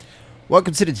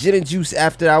Welcome to the Gin and Juice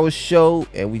After Hours show,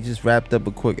 and we just wrapped up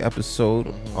a quick episode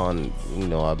on,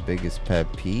 our biggest pet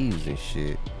peeves and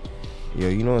shit. Yo,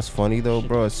 you know what's funny though,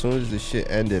 bro? As soon as the shit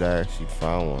ended, I actually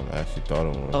found one. I actually thought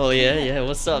of one. Oh yeah.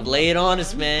 What's up? Lay it on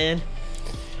us, man.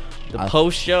 The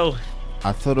post show.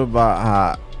 I thought about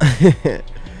how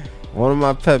one of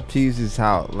my pet peeves is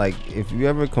how, like, if you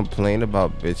ever complain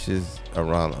about bitches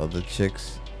around other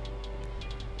chicks,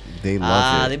 they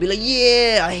love it. They be like,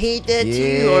 yeah, I hate that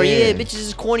too. Or yeah, bitches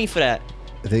is corny for that.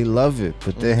 They love it,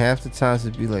 but then half the times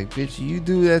it'd be like, bitch, you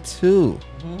do that too.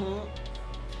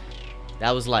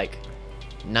 That was like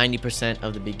 90%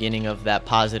 of the beginning of that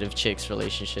positive chicks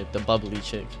relationship, the bubbly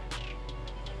chick.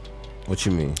 What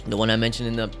you mean? The one I mentioned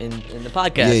in the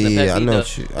podcast. Yeah, I know.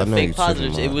 The fake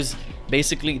positives. It was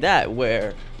basically that,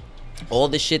 where all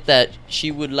the shit that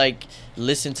she would like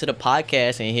listen to the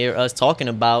podcast and hear us talking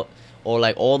about, or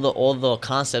like all the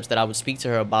concepts that I would speak to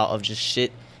her about of just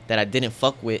shit that I didn't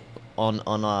fuck with on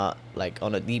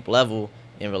a deep level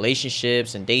in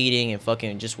relationships and dating and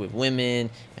fucking just with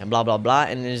women and blah blah blah.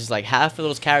 And it's like half of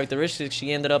those characteristics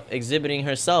she ended up exhibiting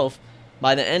herself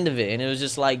by the end of it. And it was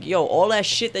just like, yo, all that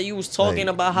shit that you was talking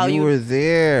about, how you were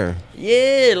there.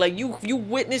 Yeah, like you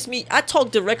witnessed me. I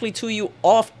talk directly to you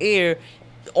off air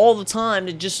all the time,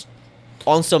 to just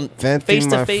on some face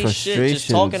to face shit, just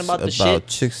talking about the shit.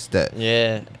 Chicks that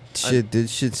did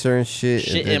certain shit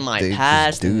in my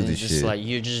past, and it's just like,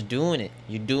 you're just doing it.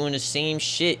 You're doing the same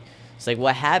shit. It's like,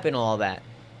 what happened to all that?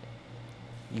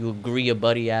 You agree, a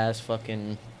buddy ass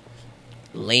fucking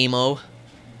lame-o.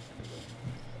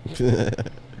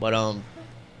 But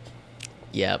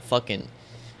yeah,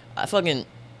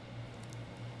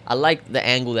 I like the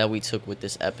angle that we took with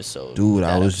this episode. Dude,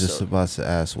 I was just about to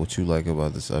ask what you like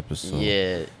about this episode.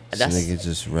 Yeah, this nigga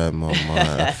just read my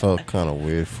mind. I felt kind of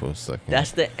weird for a second.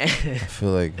 That's the. I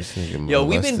feel like this nigga. Yo,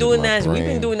 we've been doing that. We've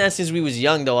been doing that since we was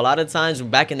young, though. A lot of times,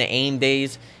 back in the AIM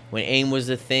days, when AIM was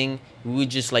the thing, we would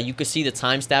just like, you could see the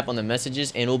time stamp on the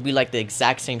messages, and it'll be like the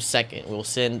exact same second.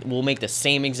 We'll make the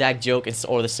same exact joke,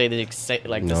 or say the same exact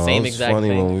thing. It's funny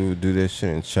when we would do this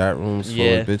shit in chat rooms full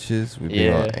of bitches. We'd be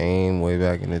on AIM way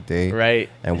back in the day, right?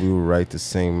 And we would write the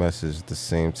same message at the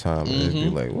same time, and it'd be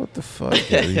like, "What the fuck,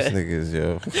 yo, these niggas,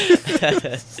 yo."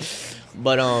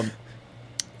 But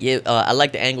I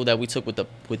like the angle that we took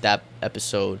with that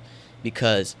episode,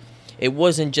 because it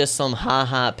wasn't just some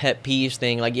pet peeves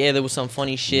thing. Like, yeah, there was some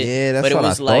funny shit. Yeah, that's what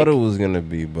I thought it was gonna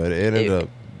be, but it ended up.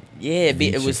 Yeah,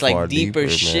 it was like deeper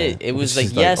shit. It was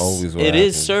like, yes, it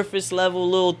is surface level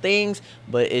little things,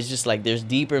 but it's just like there's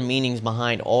deeper meanings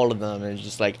behind all of them, and it's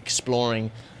just like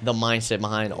exploring the mindset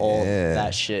behind all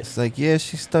that shit. It's like, yeah,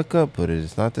 she stuck up, but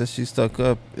it's not that she stuck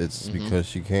up. It's because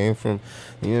she came from,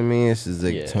 you know what I mean? It's just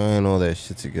like tying all that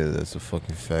shit together. That's a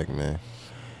fucking fact, man.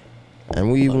 And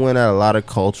we even went at a lot of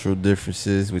cultural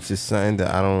differences, which is something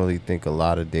that I don't really think a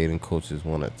lot of dating coaches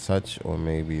want to touch, or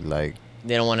maybe like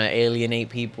they don't want to alienate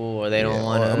people, or they don't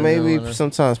want to. Maybe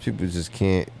sometimes people just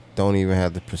don't even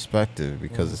have the perspective,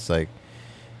 because it's like,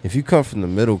 if you come from the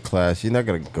middle class, you're not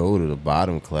gonna go to the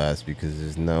bottom class because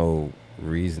there's no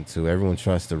reason to. Everyone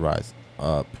tries to rise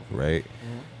up, right?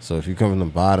 So if you come from the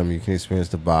bottom, you can experience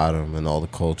the bottom and all the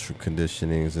cultural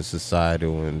conditionings and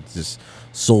societal and just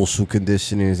social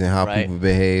conditionings and how people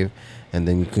behave. And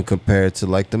then you can compare it to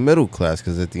like the middle class,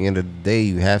 because at the end of the day,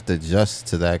 you have to adjust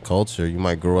to that culture. You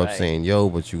might grow up saying, yo,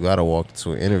 but you got to walk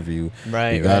to an interview.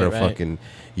 You got to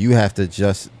you have to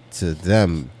adjust to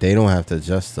them. They don't have to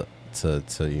adjust to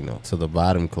the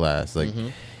bottom class. Like,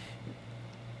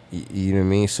 you know what I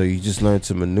mean? So you just learn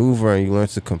to maneuver, and you learn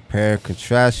to compare,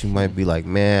 contrast. You might be like,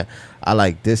 man, I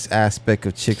like this aspect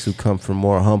of chicks who come from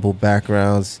more humble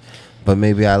backgrounds, but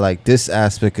maybe I like this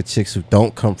aspect of chicks who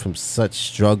don't come from such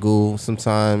struggle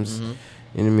sometimes. You know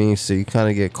what I mean? So you kind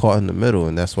of get caught in the middle,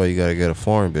 and that's why you got to get a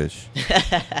foreign bitch.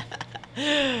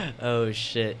 Oh,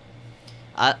 shit.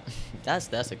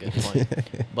 That's a good point.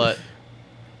 But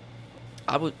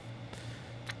I would...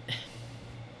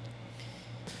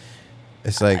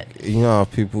 It's like, you know how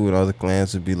people with other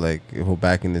clans would be like,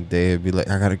 back in the day, it'd be like,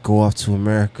 I gotta go off to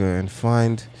America and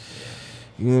find,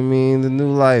 you know what I mean, the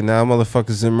new light. Now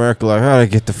motherfuckers in America like, I gotta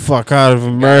get the fuck out of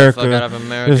America.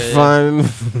 And find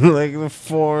like the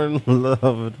foreign love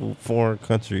of a foreign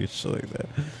country and shit like that.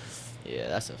 Yeah,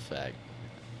 that's a fact.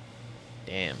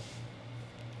 Damn.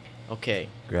 Okay.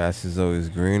 Grass is always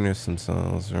greener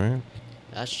sometimes, right?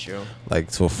 That's true. Like,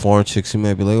 to a foreign chick, she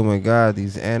might be like, oh my God,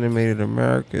 these animated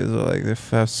Americans are like, they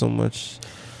have so much,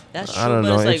 that's true, I don't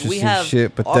know, like interesting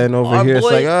shit. But then over here, it's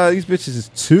like, these bitches is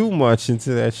too much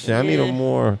into that shit. I need a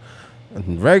more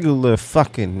regular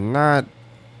fucking, not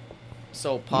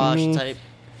so posh type.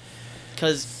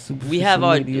 because we have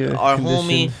our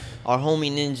homie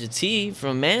Ninja T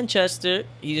from Manchester.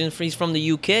 He's from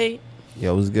the UK.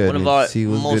 Yeah, what's good? One of our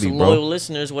most loyal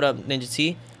listeners. What up, Ninja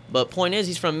T? But point is,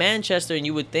 he's from Manchester, and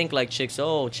you would think like chicks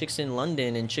in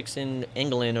London and chicks in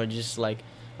England are just like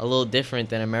a little different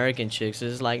than American chicks.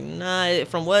 It's like, nah,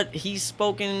 from what he's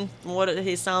spoken, from what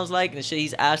it sounds like, and the shit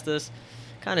he's asked us,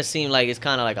 kind of seemed like it's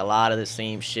kind of like a lot of the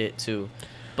same shit too.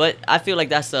 But I feel like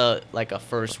that's a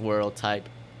first world type.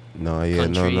 No, yeah,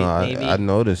 country, no. I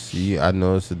noticed. I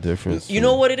noticed the difference. You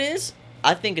know what it is?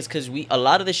 I think it's because a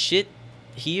lot of the shit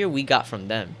here we got from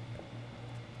them.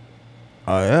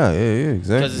 Oh yeah,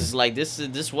 exactly. Because it's like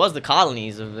this was the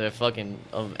colonies of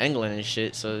of England and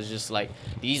shit. So it's just like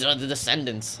these are the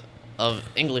descendants of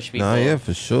English people. Nah, yeah,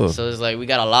 for sure. So it's like we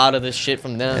got a lot of this shit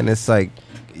from them. And it's like,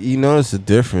 you notice the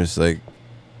difference, like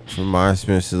from my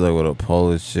experiences, like with a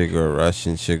Polish chick or a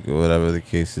Russian chick or whatever the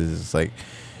case is. It's like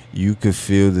you could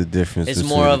feel the difference. It's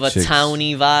more of a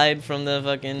towny vibe from the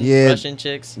fucking Russian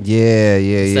chicks. Yeah.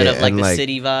 Instead of like and the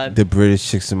city vibe. The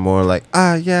British chicks are more like,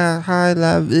 yeah, hi,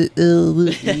 love it. You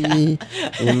know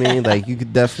what I mean? Like you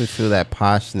could definitely feel that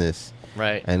poshness.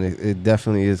 Right. And it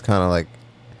definitely is kind of like,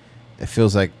 it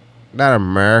feels like not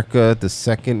America, the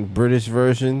second British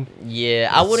version. Yeah,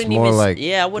 I wouldn't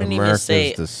even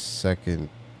say the second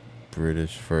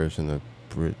British version of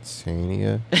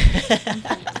Britannia.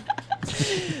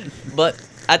 But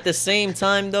at the same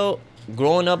time, though,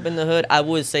 growing up in the hood, I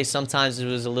would say sometimes it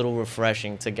was a little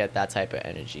refreshing to get that type of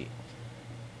energy.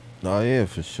 Oh, yeah,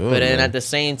 for sure. But then at the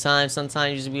same time,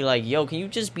 sometimes you just be like, yo, can you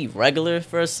just be regular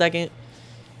for a second?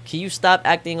 Can you stop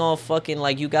acting all fucking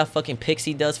like you got fucking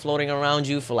pixie dust floating around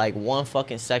you for like 1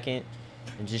 fucking second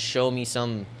and just show me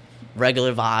some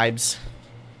regular vibes?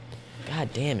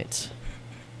 God damn it.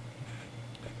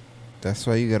 That's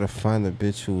why you gotta find a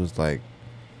bitch who was like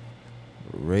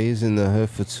raised in the hood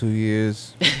for 2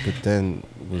 years, but then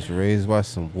was raised by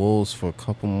some wolves for a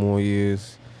couple more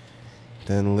years,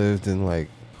 then lived in like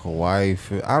Hawaii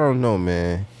for, I don't know,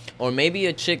 man. Or maybe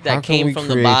a chick that came from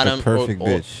the bottom. The perfect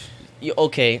bitch.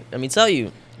 Okay, let me tell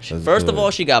you. First of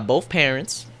all, she got both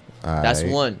parents. That's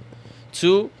one.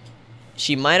 2,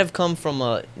 she might have come from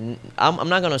I'm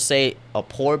not gonna say a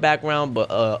poor background, but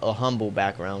a humble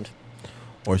background.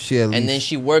 Or she at least, and then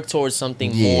she worked towards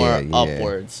something more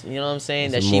upwards. You know what I'm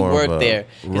saying? That she worked there.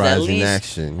 Rise in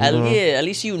action. At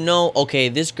least you know, okay,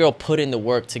 this girl put in the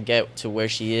work to get to where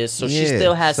she is. So she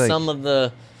still has some of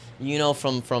the,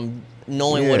 from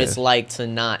knowing what it's like to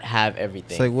not have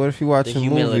everything. It's like, what if you watch a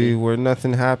movie where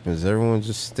nothing happens? Everyone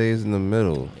just stays in the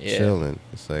middle, chilling.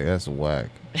 It's like, that's whack.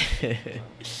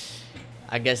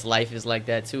 I guess life is like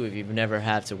that too. If you've never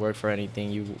had to work for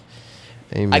anything,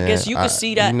 hey man, I guess you could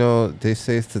see that. You know, they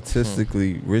say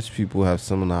statistically, rich people have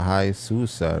some of the highest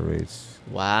suicide rates.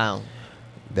 Wow.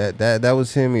 That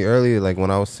was hitting me earlier, like when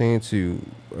I was saying to you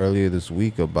earlier this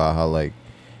week about how like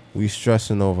we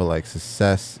stressing over like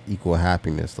success equal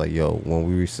happiness. Like, yo, when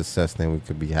we reach success, then we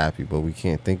could be happy, but we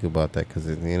can't think about that because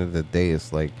at the end of the day,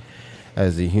 it's like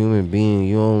as a human being,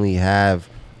 you only have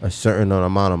a certain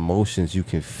amount of emotions you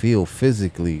can feel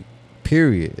physically.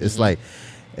 Period. It's like.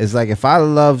 It's like if I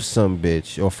love some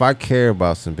bitch, or if I care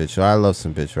about some bitch, or I love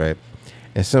some bitch, right?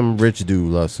 And some rich dude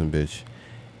loves some bitch.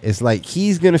 It's like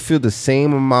he's going to feel the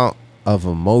same amount of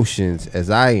emotions as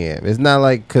I am. It's not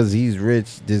like because he's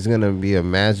rich, there's going to be a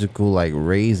magical, like,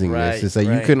 raising this. It's like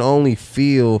you can only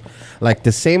feel, like,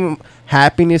 the same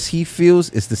happiness he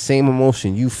feels is the same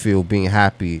emotion you feel being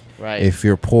happy if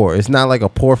you're poor. It's not like a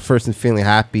poor person feeling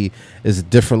happy is a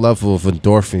different level of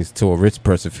endorphins to a rich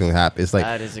person feeling happy. It's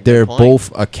like they're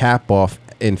both a cap off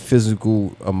in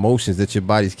physical emotions that your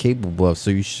body's capable of.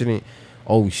 So you shouldn't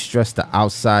always stress the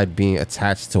outside being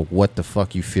attached to what the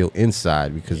fuck you feel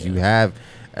inside, because you have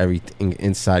everything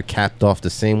inside capped off the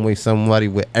same way somebody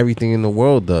with everything in the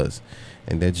world does.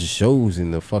 And that just shows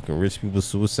in the fucking rich people's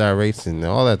suicide rates and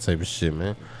all that type of shit,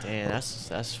 man. Damn,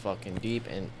 that's fucking deep,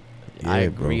 and I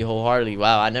agree wholeheartedly.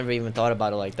 Wow, I never even thought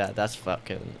about it like that. That's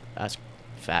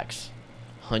facts,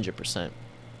 100%.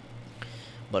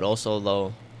 But also,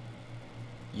 though,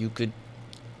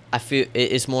 I feel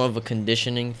it's more of a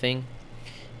conditioning thing.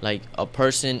 Like, a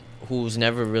person who's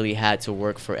never really had to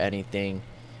work for anything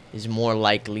is more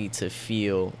likely to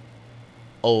feel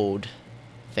owed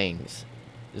things.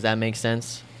 Does that make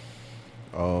sense?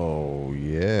 Oh,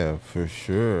 yeah, for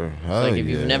sure. Like, if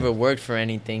you've never worked for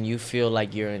anything, you feel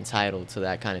like you're entitled to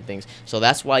that kind of things. So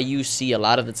that's why you see a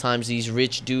lot of the times these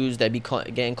rich dudes that be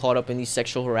getting caught up in these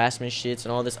sexual harassment shits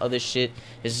and all this other shit.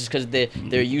 It's just because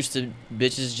they're used to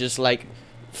bitches just, like,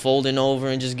 folding over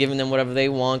and just giving them whatever they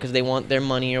want because they want their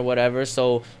money or whatever.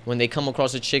 So when they come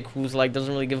across a chick who's, like,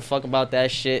 doesn't really give a fuck about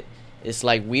that shit, it's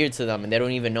like weird to them, and they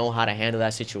don't even know how to handle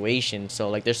that situation. So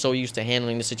like they're so used to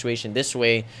handling the situation this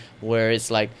way, where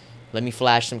it's like, let me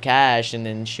flash some cash and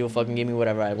then she'll fucking give me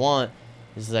whatever I want.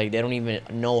 It's like they don't even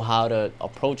know how to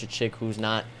approach a chick who's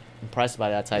not impressed by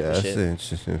that type of shit. That's an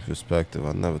interesting perspective.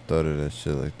 I never thought of that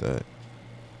shit like that.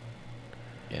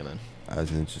 Yeah, man.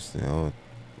 That's interesting.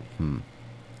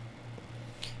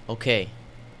 Okay.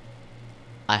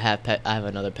 I have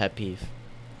another pet peeve.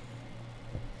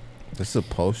 This is a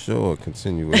post show or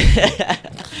continuation?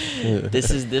 This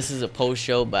is a post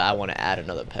show, but I want to add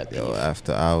another pet peeve. Yo,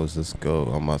 after hours, let's go.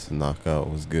 I'm about to knock out.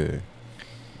 What's good?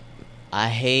 I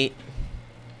hate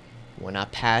when I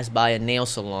pass by a nail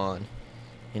salon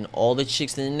and all the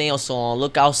chicks in the nail salon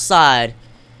look outside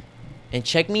and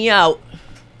check me out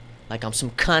like I'm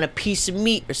some kind of piece of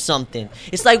meat or something.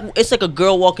 It's like a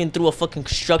girl walking through a fucking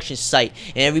construction site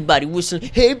and everybody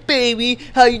whistling, "Hey baby,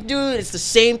 how you doing?" It's the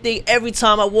same thing every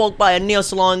time I walk by a nail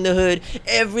salon in the hood.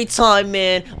 Every time,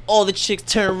 man, all the chicks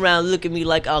turn around, look at me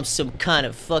like I'm some kind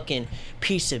of fucking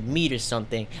piece of meat or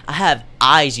something. I have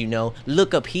eyes, you know.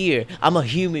 Look up here. I'm a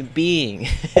human being.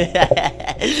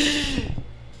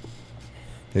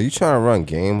 Are you trying to run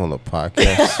game on the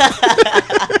podcast?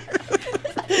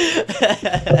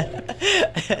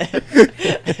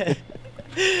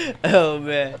 Oh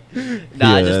man.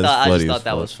 Nah, yeah, I just thought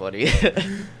that was funny.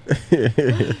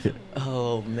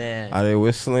 Oh man. Are they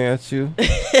whistling at you?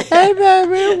 Hey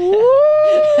baby. Woo!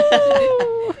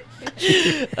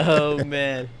 Oh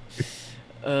man.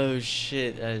 Oh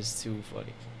shit, that is too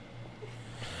funny.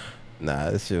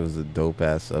 Nah, this shit was a dope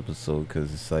ass episode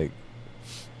because it's like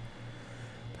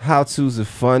how to's are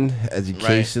fun,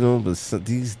 educational, right. But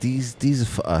these are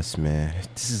for us, man.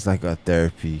 This is like our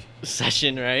therapy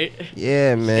session, right?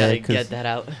 Yeah, man. Gotta get that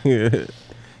out.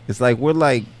 It's like we're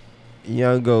like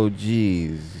young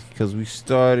OGs because we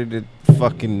started at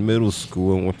fucking middle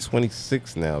school and we're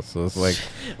 26 now, so it's like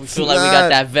we feel like we got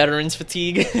that veterans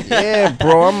fatigue. Yeah,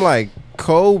 bro. I'm like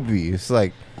Kobe. It's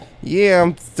like, yeah,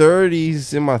 I'm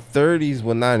 30s in my 30s.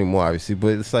 Well, not anymore, obviously, but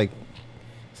it's like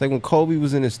when Kobe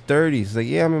was in his 30s. It's like,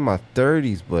 yeah, I'm in my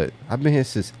 30s, but I've been here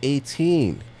since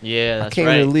 18. Yeah, that's I came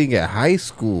in the league at high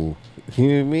school. You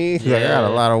know what I mean? Yeah. Like, I got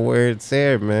a lot of weird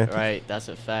hair, man. Right, that's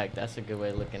a fact. That's a good way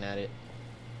of looking at it.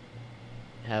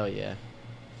 Hell yeah.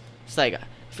 It's like, I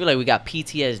feel like we got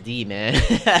PTSD,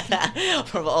 man.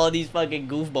 From all these fucking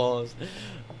goofballs.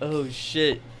 Oh,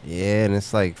 shit. Yeah, and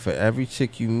it's like, for every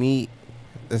chick you meet,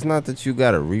 it's not that you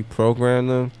got to reprogram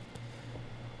them,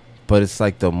 but it's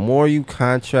like the more you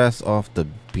contrast off the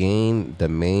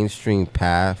mainstream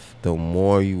path, the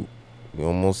more you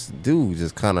almost do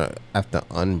just kind of have to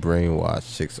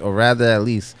unbrainwash chicks, or rather, at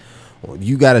least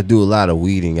you got to do a lot of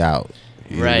weeding out.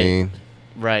 You know what I mean?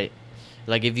 Right.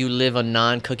 Like if you live a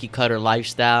non-cookie cutter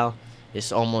lifestyle,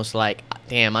 it's almost like,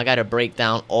 damn, I got to break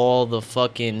down all the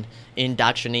fucking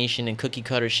indoctrination and cookie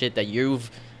cutter shit that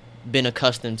you've been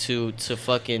accustomed to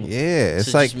fucking it's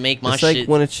to like just make my it's shit. Like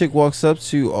when a chick walks up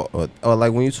to you or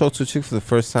like when you talk to a chick for the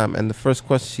first time and the first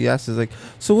question she asks is like,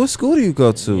 so what school do you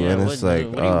go to? Yeah, and it's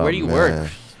like, where do you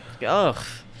work? Ugh.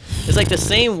 It's like the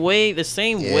same way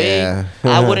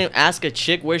I wouldn't ask a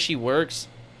chick where she works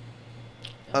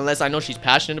unless I know she's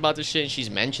passionate about this shit and she's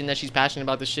mentioned that she's passionate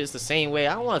about this shit. It's the same way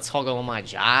I don't want to talk about my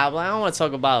job. I don't want to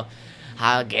talk about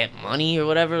how I get money or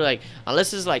whatever. Like,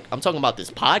 unless it's like I'm talking about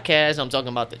this podcast, I'm talking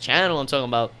about the channel, I'm talking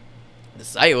about the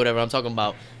site or whatever, I'm talking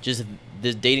about just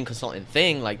this dating consultant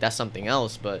thing, like that's something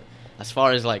else. But as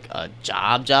far as like a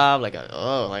job, like I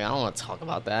don't want to talk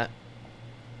about that.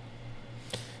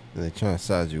 They trying to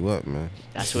size you up, man.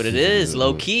 That's what it is.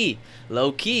 Low key.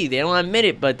 They don't admit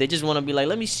it, but they just want to be like,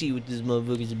 let me see what this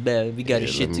motherfucker's about. We got his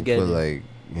shit together. Put like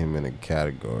him in a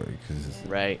category,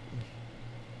 right.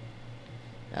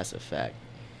 That's a fact.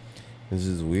 It's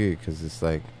just weird because it's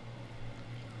like,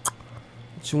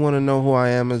 you want to know who I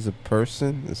am as a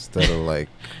person instead of like,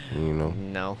 you know.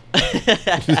 No.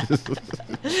 Because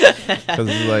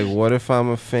it's like, what if I'm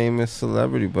a famous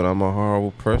celebrity but I'm a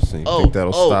horrible person? You think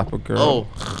that'll stop a girl?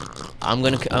 I'm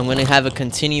gonna have a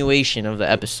continuation of the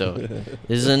episode.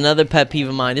 This is another pet peeve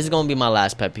of mine. This is gonna be my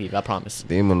last pet peeve, I promise.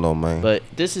 Demon low, man. But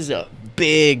this is a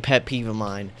big pet peeve of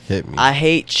mine. Hit me. I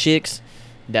hate chicks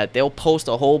that they'll post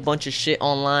a whole bunch of shit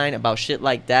online about shit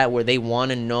like that where they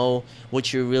want to know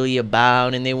what you're really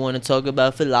about and they want to talk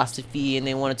about philosophy and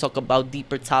they want to talk about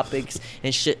deeper topics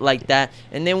and shit like that.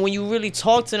 And then when you really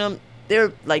talk to them,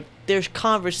 they're like, their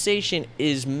conversation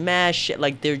is mad shit.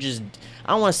 Like they're just,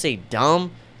 I don't want to say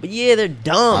dumb, But yeah, they're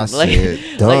dumb.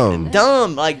 Dumb. Like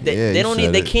dumb. Like they don't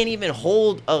said they it. can't even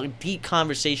hold a deep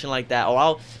conversation like that. Or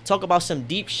I'll talk about some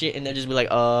deep shit and they'll just be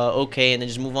like, okay, and then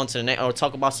just move on to the next. Or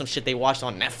talk about some shit they watched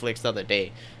on Netflix the other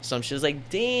day. Some shit's like,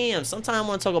 damn. Sometimes I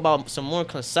want to talk about some more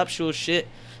conceptual shit,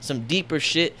 some deeper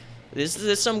shit.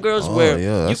 There's some girls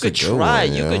where you could try.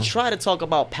 You could try to talk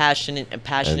about passionate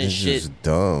shit. Just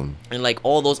dumb. And like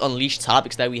all those unleashed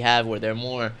topics that we have where they're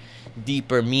more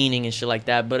deeper meaning and shit like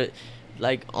that. But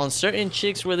like on certain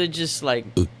chicks where they're just like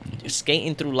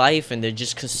skating through life and they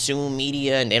just consume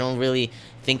media and they don't really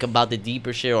think about the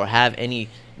deeper shit or have any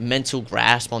mental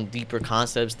grasp on deeper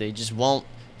concepts, they just won't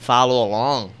follow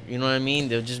along. You know what I mean?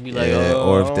 They'll just be like,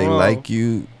 or if they like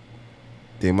you,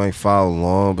 they might follow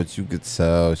along, but you could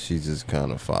tell she's just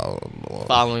kind of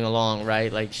following along,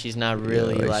 right? Like she's not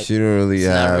really like she don't really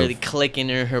have not really clicking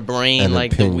in her brain,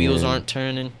 like opinion. The wheels aren't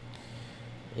turning.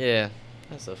 Yeah,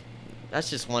 that's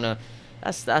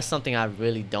something I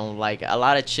really don't like. A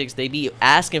lot of chicks, they be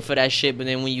asking for that shit, but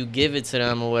then when you give it to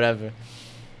them or whatever,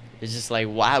 it's just like,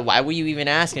 why were you even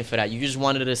asking for that? You just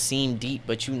wanted to seem deep,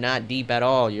 but you not deep at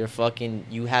all. You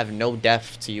have no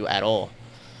depth to you at all.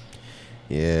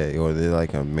 Yeah, or they're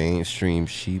like a mainstream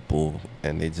sheeple,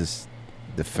 and they just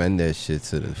defend that shit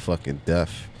to the fucking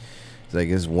death. It's like,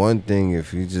 it's one thing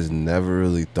if you just never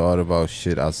really thought about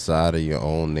shit outside of your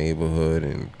own neighborhood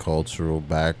and cultural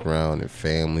background and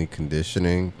family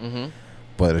conditioning. Mm-hmm.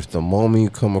 But if the moment you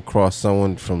come across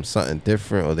someone from something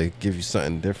different, or they give you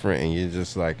something different, and you're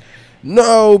just like,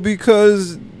 no,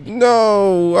 because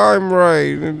no, I'm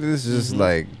right. And it's just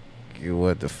like,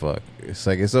 what the fuck? It's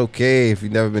like, it's okay if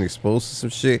you've never been exposed to some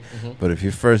shit, but if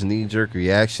your first knee-jerk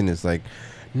reaction is like,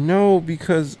 no,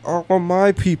 because all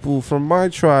my people from my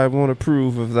tribe won't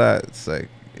approve of that. It's like,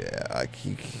 yeah,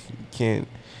 you can't.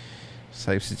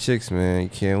 Types of chicks, man. You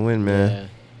can't win, man. Yeah,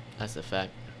 that's a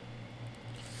fact.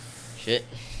 Shit.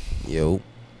 Yo.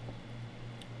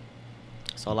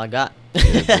 That's all I got.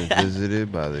 Been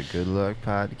visited by the Good Luck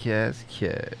Podcast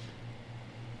Cat.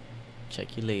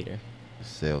 Check you later.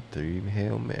 Sell 3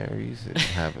 Hail Marys and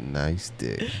have a nice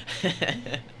day.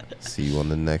 See you on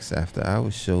the next After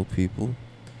Hours show, people.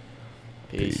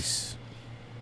 Peace.